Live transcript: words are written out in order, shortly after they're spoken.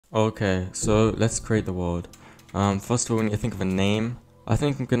Okay, so let's create the world. First of all, we need to think of a name. I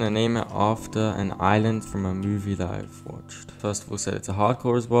think I'm gonna name it after an island from a movie that I've watched. First of all, set it to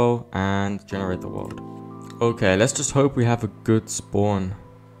hardcore as well, and generate the world. Okay, let's just hope we have a good spawn.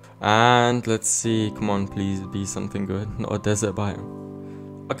 And let's see, come on, please be something good, not a desert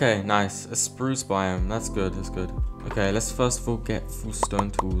biome. Okay, nice, a spruce biome, that's good, that's good. Okay, let's first of all get full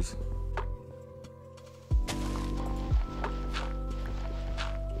stone tools.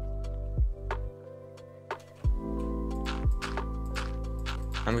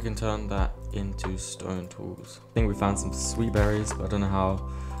 And we can turn that into stone tools. I think we found some sweet berries, but I don't know how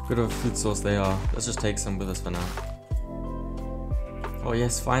good of a food source they are. Let's just take some with us for now. Oh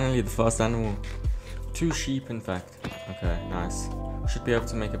yes, finally the first animal. 2 sheep in fact. Okay, nice. We should be able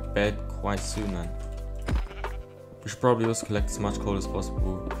to make a bed quite soon then. We should probably also collect as much coal as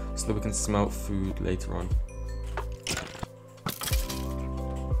possible so that we can smelt food later on.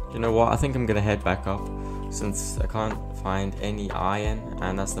 You know what, I think I'm gonna head back up since I can't find any iron,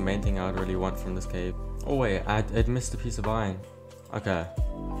 and that's the main thing I would really want from this cave. Oh wait, I'd missed a piece of iron. Okay,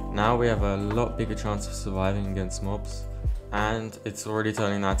 now we have a lot bigger chance of surviving against mobs, and it's already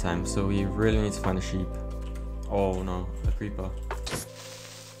turning night time, so we really need to find a sheep. Oh no, a creeper.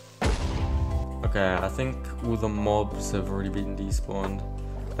 Okay, I think all the mobs have already been despawned,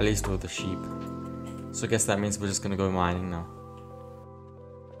 at least all the sheep. So I guess that means we're just gonna go mining now.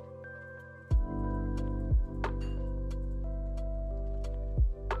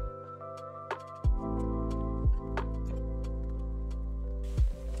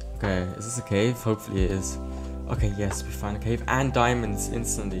 Okay, is this a cave? Hopefully it is. Okay, yes, we find a cave and diamonds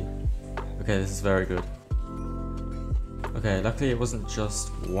instantly. Okay, this is very good. Okay, luckily it wasn't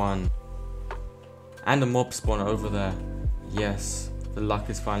just one. And a mob spawner over there. Yes, the luck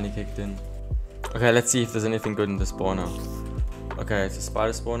is finally kicked in. Okay, let's see if there's anything good in the spawner. Okay, it's a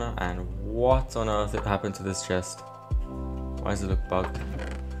spider spawner, and what on earth happened to this chest? Why does it look bugged?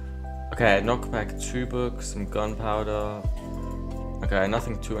 Okay, knock back 2 books, some gunpowder. Okay,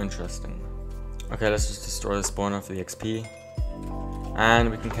 nothing too interesting. Okay, let's just destroy the spawner for the XP.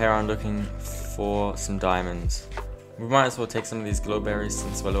 And we can carry on looking for some diamonds. We might as well take some of these glow berries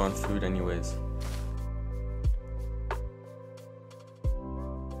since we're low on food anyways.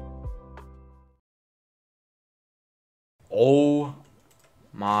 Oh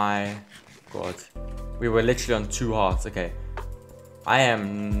my god. We were literally on 2 hearts. Okay, I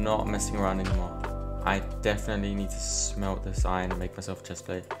am not messing around anymore. I definitely need to smelt this iron and make myself a chest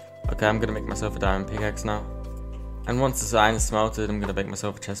plate. Okay, I'm gonna make myself a diamond pickaxe now. And once this iron is smelted, I'm gonna make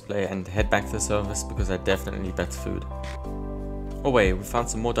myself a chest plate and head back to the surface because I definitely need better food. Oh wait, we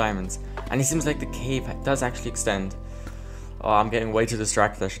found some more diamonds. And it seems like the cave does actually extend. Oh, I'm getting way too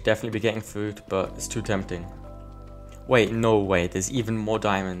distracted. I should definitely be getting food, but it's too tempting. Wait, no way, there's even more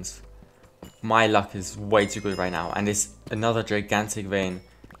diamonds. My luck is way too good right now. And it's another gigantic vein.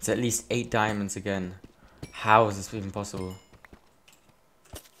 It's at least 8 diamonds again. How is this even possible?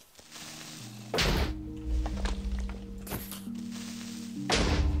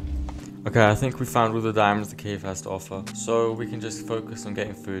 Okay, I think we found all the diamonds the cave has to offer. So we can just focus on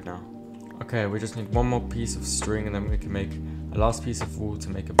getting food now. Okay, we just need one more piece of string and then we can make a last piece of wool to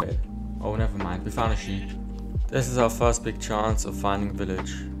make a bed. Oh, never mind, we found a sheep. This is our first big chance of finding a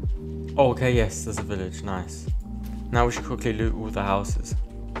village. Oh, okay, yes, there's a village, nice. Now we should quickly loot all the houses.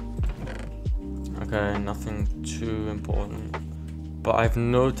 Okay, nothing too important. But I've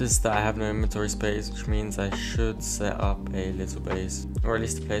noticed that I have no inventory space, which means I should set up a little base. Or at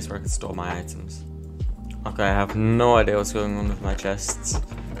least a place where I can store my items. Okay, I have no idea what's going on with my chests.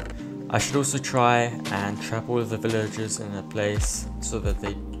 I should also try and trap all of the villagers in a place so that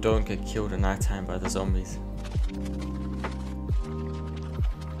they don't get killed at night time by the zombies.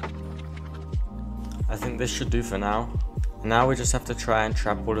 I think this should do for now. Now we just have to try and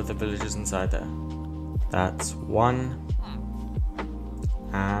trap all of the villagers inside there. That's 1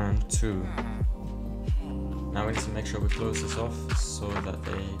 and 2. Now we need to make sure we close this off so that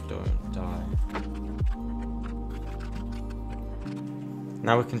they don't die.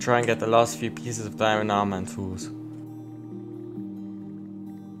 Now we can try and get the last few pieces of diamond armor and tools.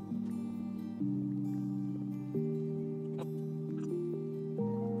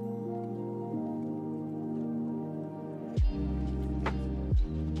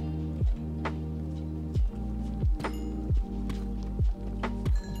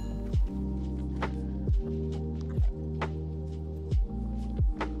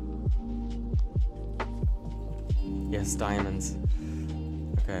 Yes, diamonds.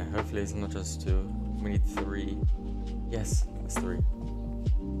 Okay, hopefully it's not just 2. We need 3. Yes, it's 3.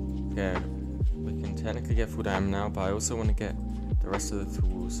 Okay, we can technically get full diamond now, but I also want to get the rest of the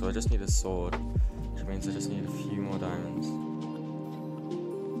tools. So I just need a sword, which means I just need a few more diamonds.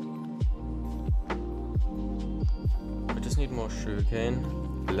 I just need more sugarcane.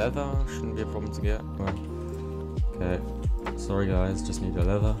 Leather shouldn't be a problem to get. Okay, sorry guys, just need a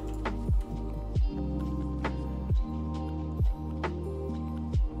leather.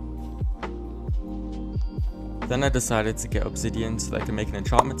 Then I decided to get obsidian so that I can make an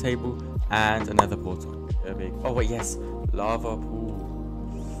enchantment table and another portal. Oh wait, yes, lava pool.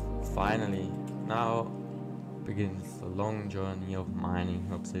 Finally, now begins the long journey of mining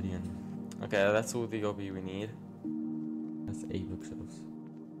obsidian. Okay, that's all the obby we need. That's 8 bookshelves.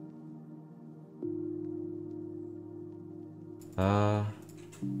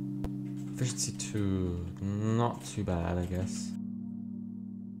 Efficiency 2, not too bad, I guess.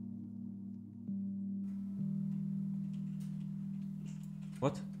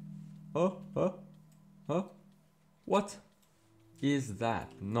 What? What is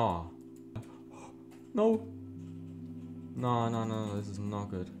that? No. No. No, this is not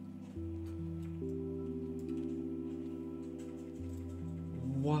good.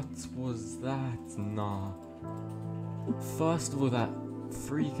 What was that? Nah. First of all, that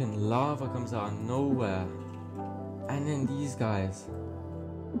freaking lava comes out of nowhere. And then these guys.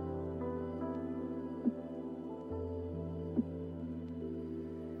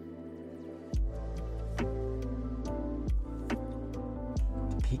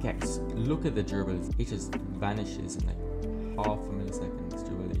 The pickaxe, look at the durability. It just vanishes in like half a millisecond. It's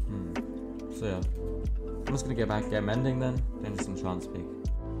durability. So yeah. I'm just gonna get mending then just enchant speak.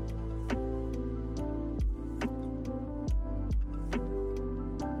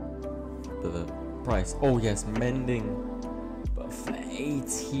 The price. Oh yes, mending. But for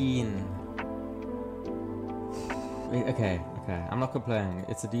 18. Okay. I'm not complaining.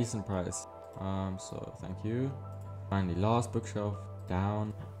 It's a decent price. So thank you. Finally, last bookshelf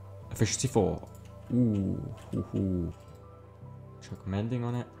down. Efficiency 4. Ooh. Chuck mending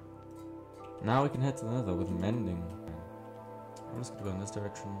on it. Now we can head to the nether with mending. I'm just gonna go in this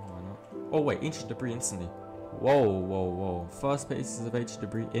direction. Why not? Oh wait, ancient debris instantly. Whoa. First pieces of ancient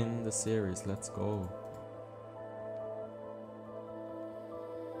debris in the series. Let's go.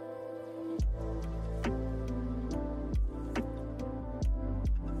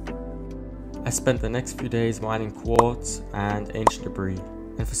 I spent the next few days mining quartz and ancient debris.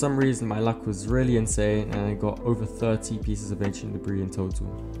 And for some reason my luck was really insane and I got over 30 pieces of ancient debris in total.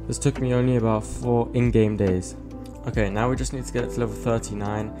 This took me only about 4 in-game days. Okay, now we just need to get it to level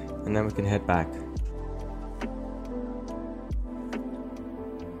 39 and then we can head back.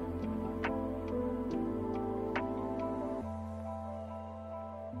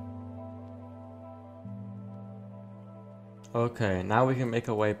 Okay, now we can make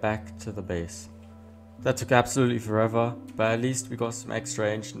our way back to the base. That took absolutely forever, but at least we got some extra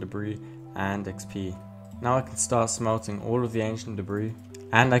ancient debris and XP. Now I can start smelting all of the ancient debris,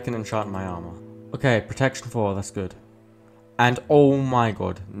 and I can enchant my armor. Okay, protection 4, that's good. And oh my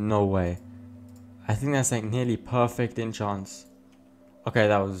god, no way. I think that's like nearly perfect enchants. Okay,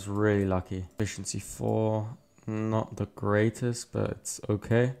 that was really lucky. Efficiency 4, not the greatest, but it's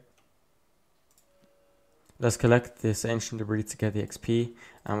okay. Let's collect this ancient debris to get the XP,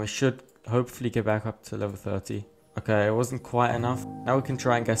 and we should hopefully get back up to level 30. Okay, it wasn't quite enough. Now we can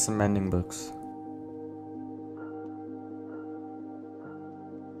try and get some mending books.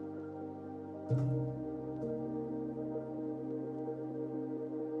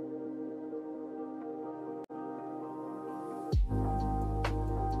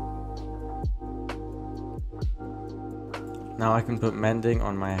 Now I can put mending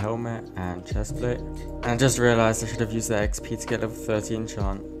on my helmet and chestplate. And I just realized I should have used the XP to get level 30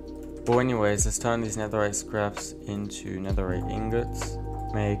 enchant. But anyways, let's turn these netherite scraps into netherite ingots,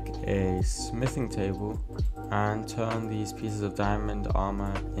 make a smithing table, and turn these pieces of diamond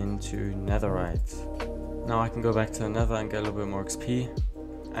armor into netherite. Now I can go back to the nether and get a little bit more XP.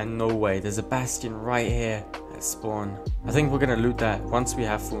 And no way, there's a bastion right here at spawn. I think we're gonna loot that once we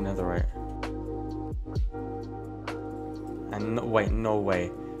have full netherite. And no, wait, no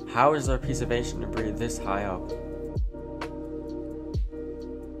way. How is there a piece of ancient debris this high up?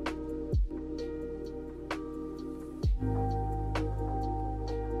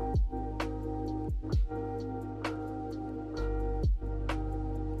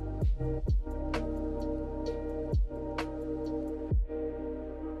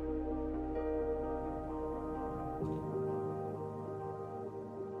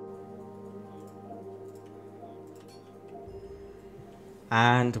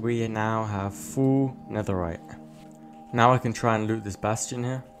 And we now have full netherite. Now I can try and loot this bastion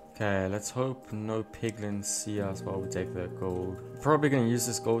here. Okay, let's hope no piglins see us while we take their gold. Probably gonna use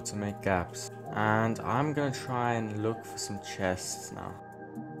this gold to make gaps. And I'm gonna try and look for some chests now.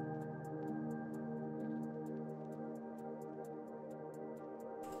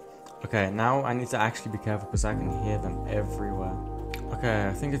 Okay, now I need to actually be careful because I can hear them everywhere. Okay,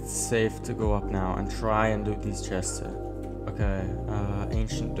 I think it's safe to go up now and try and loot these chests here. Okay,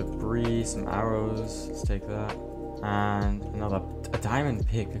 ancient debris, some arrows, let's take that. And a diamond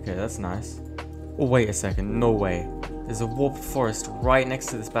pick, okay, that's nice. Oh, wait a second, no way. There's a warped forest right next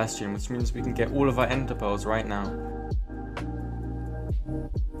to this bastion, which means we can get all of our ender pearls right now.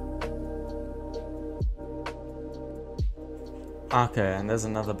 Okay, and there's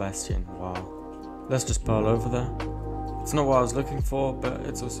another bastion, wow. Let's just pearl over there. It's not what I was looking for, but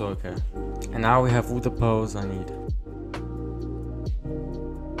it's also okay. And now we have all the pearls I need.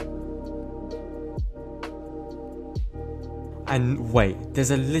 And wait, there's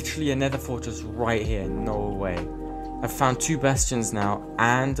literally a nether fortress right here, no way. I've found 2 bastions now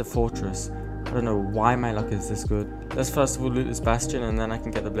and a fortress. I don't know why my luck is this good. Let's first of all loot this bastion and then I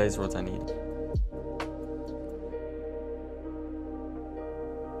can get the blaze rods I need.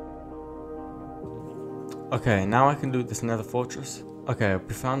 Okay, now I can loot this nether fortress. Okay,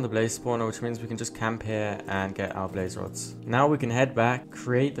 we found the blaze spawner, which means we can just camp here and get our blaze rods. Now we can head back,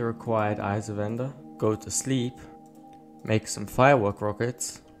 create the required Eyes of Ender, go to sleep, make some firework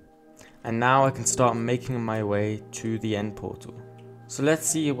rockets, and now I can start making my way to the end portal. So let's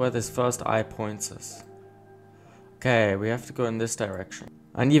see where this first eye points us. Okay, we have to go in this direction.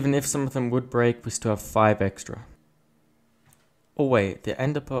 And even if some of them would break, we still have 5 extra. Oh wait, the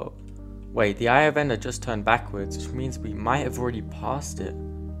ender pearl. Wait, the Eye of Ender just turned backwards, which means we might have already passed it.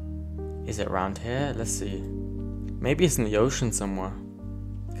 Is it around here? Let's see. Maybe it's in the ocean somewhere.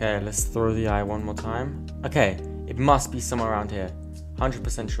 Okay, let's throw the eye one more time. Okay, it must be somewhere around here.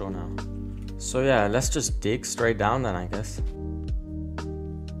 100% sure now. So yeah, let's just dig straight down then, I guess.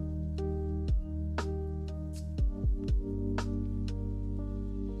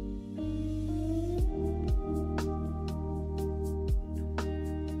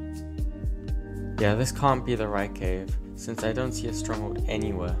 Yeah, this can't be the right cave, since I don't see a stronghold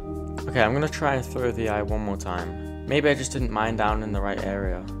anywhere. Okay, I'm gonna try and throw the eye one more time. Maybe I just didn't mine down in the right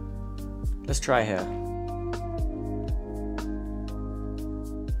area. Let's try here.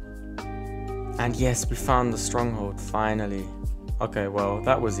 And yes, we found the stronghold, finally. Okay, well,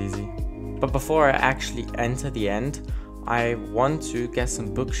 that was easy. But before I actually enter the end, I want to get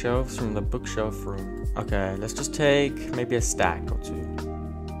some bookshelves from the bookshelf room. Okay, let's just take maybe a stack or 2.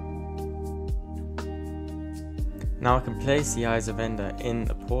 Now I can place the Eyes of Ender in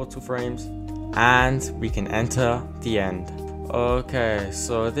the portal frames and we can enter the end. Okay,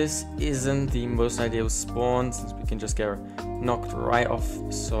 so this isn't the most ideal spawn since we can just get knocked right off.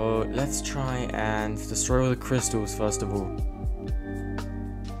 So let's try and destroy all the crystals first of all.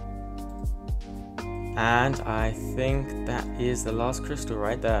 And I think that is the last crystal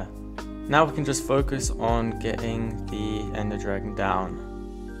right there. Now we can just focus on getting the Ender Dragon down.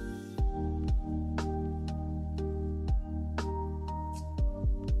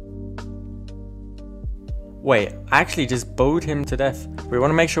 Wait, I actually just bowed him to death. We want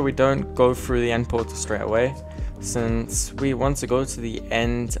to make sure we don't go through the end portal straight away, since we want to go to the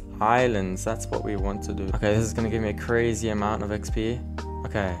end islands. That's what we want to do. Okay, this is going to give me a crazy amount of XP.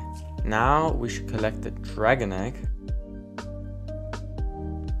 Okay, now we should collect the dragon egg.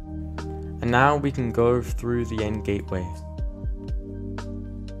 And now we can go through the end gateway.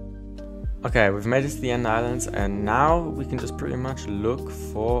 Okay, we've made it to the end islands, and now we can just pretty much look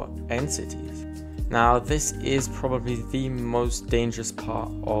for end cities. Now, this is probably the most dangerous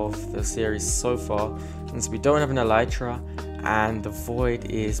part of the series so far, since we don't have an elytra, and the void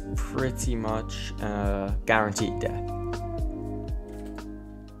is pretty much guaranteed death.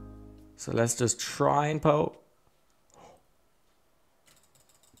 So let's just try and poke.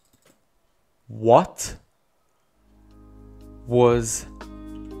 What was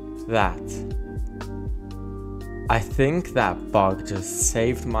that? I think that bug just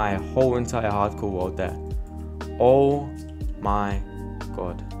saved my whole entire hardcore world there. Oh my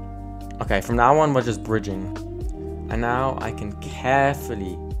god. Okay, from now on we're just bridging. And now I can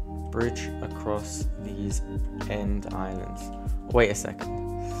carefully bridge across these end islands. Wait a second.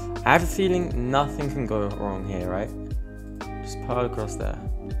 I have a feeling nothing can go wrong here, right? Just pearl across there.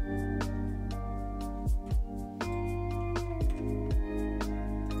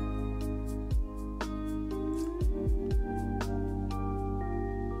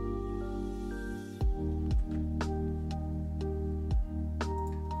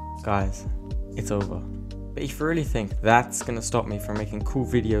 Guys, it's over. But if you really think that's gonna stop me from making cool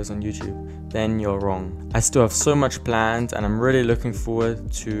videos on YouTube, then you're wrong. I still have so much planned and I'm really looking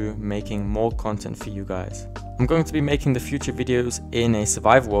forward to making more content for you guys. I'm going to be making the future videos in a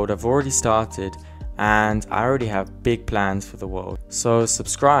survival world I've already started, and I already have big plans for the world. So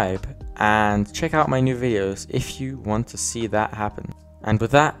subscribe and check out my new videos if you want to see that happen. And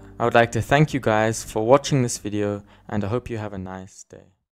with that, I would like to thank you guys for watching this video, and I hope you have a nice day.